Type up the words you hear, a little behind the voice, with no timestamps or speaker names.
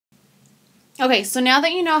Okay, so now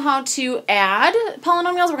that you know how to add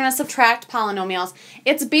polynomials, we're going to subtract polynomials.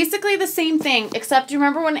 It's basically the same thing, except you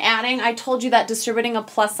remember when adding, I told you that distributing a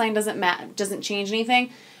plus sign doesn't change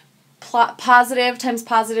anything. Positive times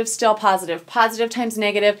positive, still positive. Positive times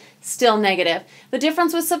negative, still negative. The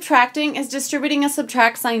difference with subtracting is distributing a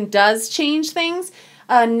subtract sign does change things.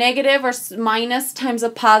 A negative or minus times a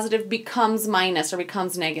positive becomes minus or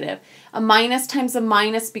becomes negative. A minus times a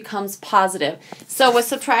minus becomes positive. So with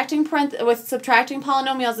subtracting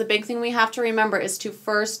polynomials, the big thing we have to remember is to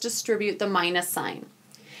first distribute the minus sign.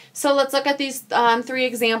 So let's look at these 3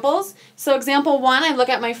 examples. So example 1, I look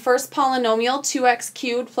at my first polynomial, 2x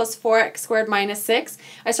cubed plus 4x squared minus 6.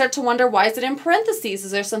 I start to wonder, why is it in parentheses?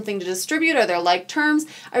 Is there something to distribute? Are there like terms?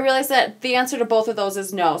 I realize that the answer to both of those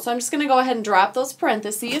is no. So I'm just going to go ahead and drop those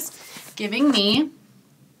parentheses, giving me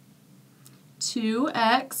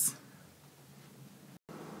 2x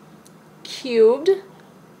cubed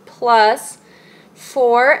plus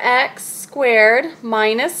 4x squared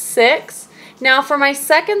minus 6. Now for my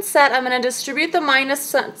second set, I'm going to distribute the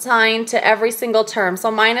minus sign to every single term.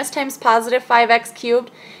 So minus times positive 5x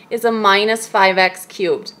cubed is a minus 5x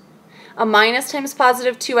cubed. A minus times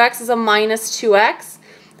positive 2x is a minus 2x.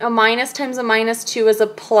 A minus times a minus 2 is a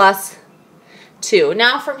plus 2.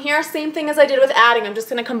 Now from here, same thing as I did with adding. I'm just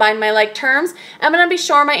going to combine my like terms. I'm going to be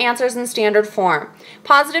showing my answers in standard form.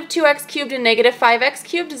 Positive 2x cubed and negative 5x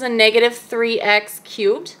cubed is a negative 3x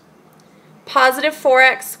cubed. Positive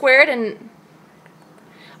 4x squared, and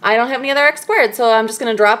I don't have any other x squared, so I'm just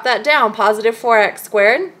going to drop that down, positive 4x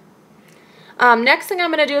squared. Next thing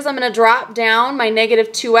I'm going to do is I'm going to drop down my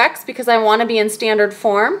negative 2x because I want to be in standard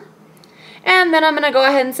form. And then I'm going to go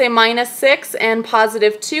ahead and say minus 6 and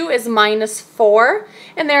positive 2 is minus 4.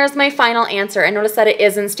 And there's my final answer. And notice that it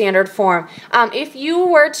is in standard form. If you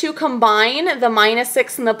were to combine the minus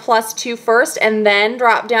 6 and the plus 2 first and then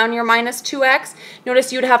drop down your minus 2x,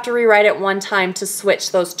 notice you'd have to rewrite it one time to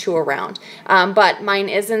switch those two around. But mine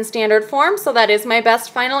is in standard form, so that is my best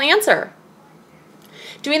final answer.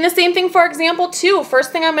 Doing the same thing for example 2.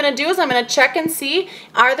 First thing I'm going to do is I'm going to check and see,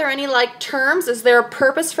 are there any like terms? Is there a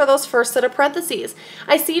purpose for those first set of parentheses?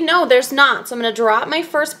 I see no, there's not. So I'm going to drop my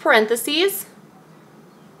first parentheses.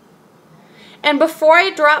 And before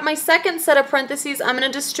I drop my second set of parentheses, I'm going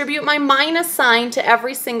to distribute my minus sign to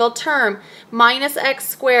every single term. Minus x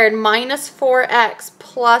squared minus 4x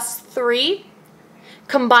plus 3.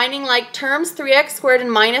 Combining like terms, 3x squared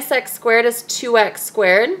and minus x squared is 2x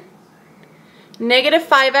squared. Negative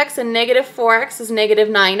 5x and negative 4x is negative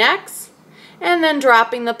 9x. And then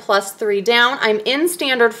dropping the plus 3 down. I'm in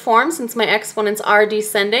standard form since my exponents are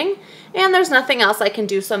descending. And there's nothing else I can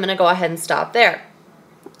do, so I'm going to go ahead and stop there.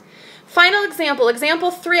 Final example, example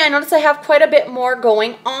 3. I notice I have quite a bit more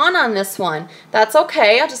going on this one. That's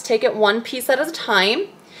okay. I'll just take it one piece at a time.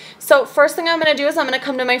 So first thing I'm going to do is I'm going to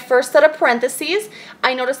come to my first set of parentheses.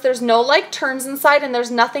 I notice there's no like terms inside and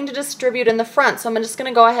there's nothing to distribute in the front. So I'm just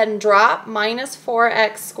going to go ahead and drop minus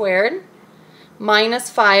 4x squared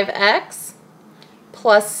minus 5x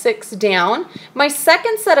plus 6 down. My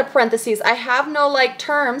second set of parentheses, I have no like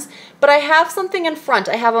terms, but I have something in front.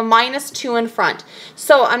 I have a minus 2 in front.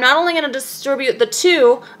 So I'm not only going to distribute the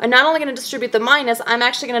 2, I'm not only going to distribute the minus, I'm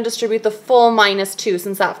actually going to distribute the full minus 2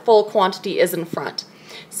 since that full quantity is in front.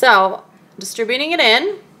 So distributing it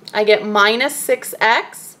in, I get minus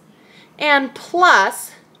 6x and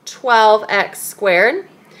plus 12x squared.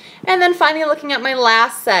 And then finally looking at my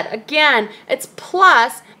last set, again, it's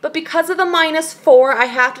plus, but because of the minus 4, I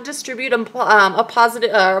have to distribute a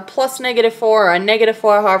positive, or a plus negative 4, or a negative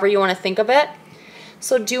 4, however you want to think of it.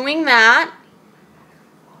 So doing that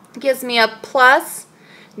gives me a plus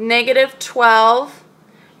negative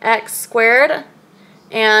 12x squared,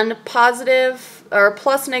 and positive, or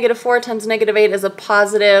plus negative 4 times negative 8 is a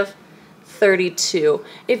positive 32.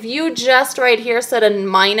 If you just right here said a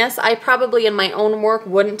minus, I probably in my own work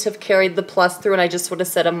wouldn't have carried the plus through and I just would have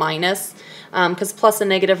said a minus, because plus and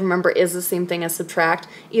negative, remember, is the same thing as subtract.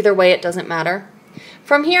 Either way, it doesn't matter.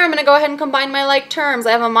 From here, I'm going to go ahead and combine my like terms.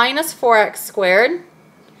 I have a minus 4x squared.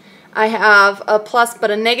 I have a plus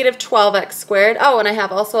but a negative 12x squared. Oh, and I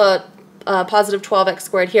have also a positive 12x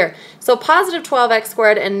squared here. So positive 12x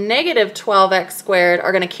squared and negative 12x squared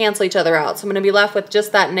are going to cancel each other out. So I'm going to be left with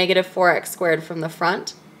just that negative 4x squared from the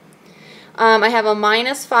front. I have a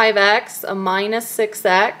minus 5x, a minus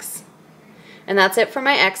 6x, and that's it for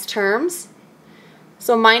my x terms.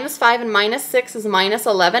 So minus 5 and minus 6 is minus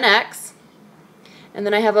 11x. And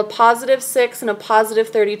then I have a positive 6 and a positive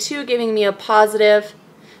 32, giving me a positive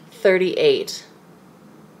 38.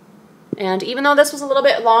 And even though this was a little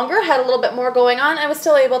bit longer, had a little bit more going on, I was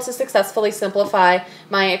still able to successfully simplify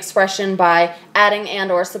my expression by adding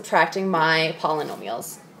and or subtracting my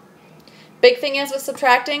polynomials. Big thing is with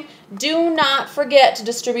subtracting, do not forget to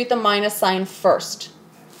distribute the minus sign first.